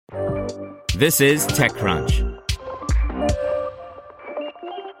This is TechCrunch.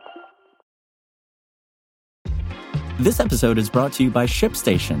 This episode is brought to you by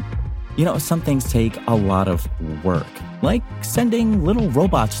ShipStation. You know, some things take a lot of work, like sending little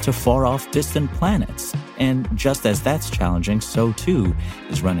robots to far-off distant planets. And just as that's challenging, so too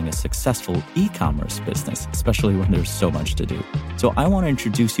is running a successful e-commerce business, especially when there's so much to do. So I want to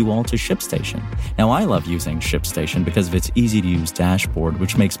introduce you all to ShipStation. Now, I love using ShipStation because of its easy-to-use dashboard,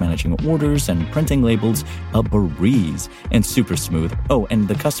 which makes managing orders and printing labels a breeze and super smooth. Oh, and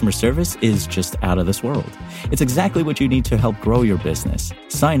the customer service is just out of this world. It's exactly what you need to help grow your business.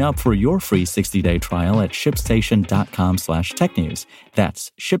 Sign up for your free 60-day trial at shipstation.com/technews.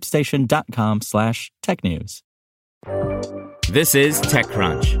 That's shipstation.com/technews. This is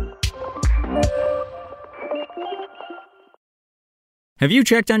TechCrunch. Have you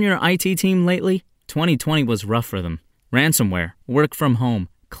checked on your IT team lately? 2020 was rough for them. Ransomware, work from home,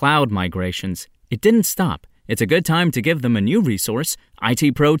 cloud migrations. It didn't stop. It's a good time to give them a new resource,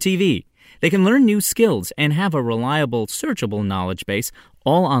 IT Pro TV. They can learn new skills and have a reliable, searchable knowledge base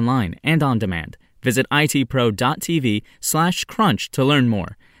all online and on demand. Visit itpro.tv/crunch to learn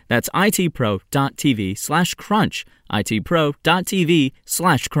more. That's itpro.tv/crunch,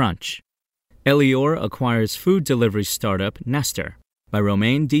 itpro.tv/crunch. Elior acquires food delivery startup Nestor by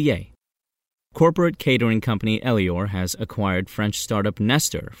Romain Dillet. Corporate catering company Elior has acquired French startup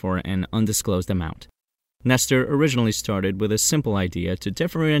Nestor for an undisclosed amount. Nestor originally started with a simple idea to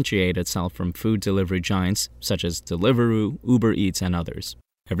differentiate itself from food delivery giants such as Deliveroo, Uber Eats, and others.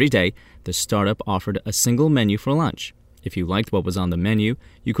 Every day, the startup offered a single menu for lunch. If you liked what was on the menu,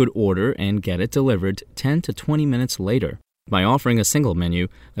 you could order and get it delivered 10 to 20 minutes later. By offering a single menu,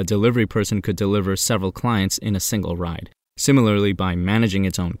 a delivery person could deliver several clients in a single ride. Similarly, by managing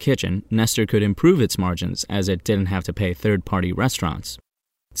its own kitchen, Nestor could improve its margins as it didn't have to pay third-party restaurants.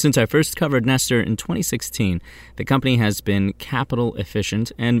 Since I first covered Nestor in 2016, the company has been capital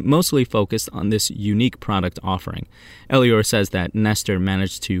efficient and mostly focused on this unique product offering. Elior says that Nestor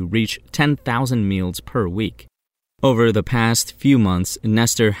managed to reach 10,000 meals per week. Over the past few months,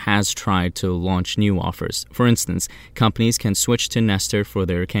 Nestor has tried to launch new offers. For instance, companies can switch to Nestor for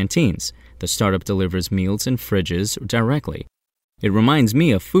their canteens. The startup delivers meals in fridges directly. It reminds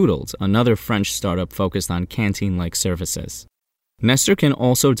me of Foodles, another French startup focused on canteen-like services. Nestor can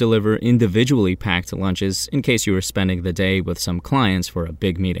also deliver individually packed lunches in case you are spending the day with some clients for a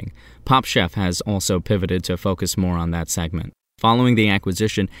big meeting. Pop Chef has also pivoted to focus more on that segment. Following the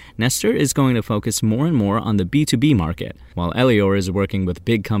acquisition, Nestor is going to focus more and more on the B2B market, while Elior is working with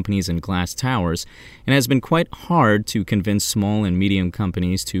big companies in glass towers, and has been quite hard to convince small and medium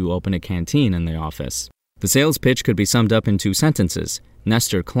companies to open a canteen in the office. The sales pitch could be summed up in 2 sentences.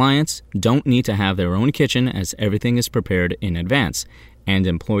 Nestor clients don't need to have their own kitchen as everything is prepared in advance, and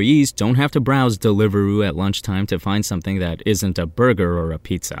employees don't have to browse Deliveroo at lunchtime to find something that isn't a burger or a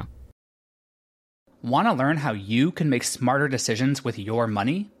pizza. Want to learn how you can make smarter decisions with your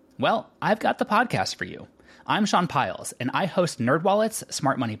money? Well, I've got the podcast for you. I'm Sean Piles, and I host NerdWallet's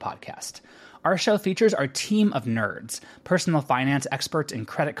Smart Money Podcast. Our show features our team of nerds, personal finance experts in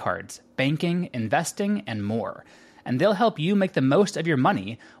credit cards, banking, investing, and more. And they'll help you make the most of your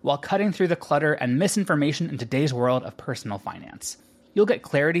money while cutting through the clutter and misinformation in today's world of personal finance. You'll get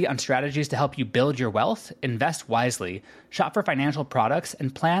clarity on strategies to help you build your wealth, invest wisely, shop for financial products,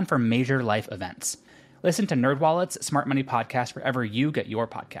 and plan for major life events. Listen to NerdWallet's Smart Money Podcast wherever you get your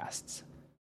podcasts.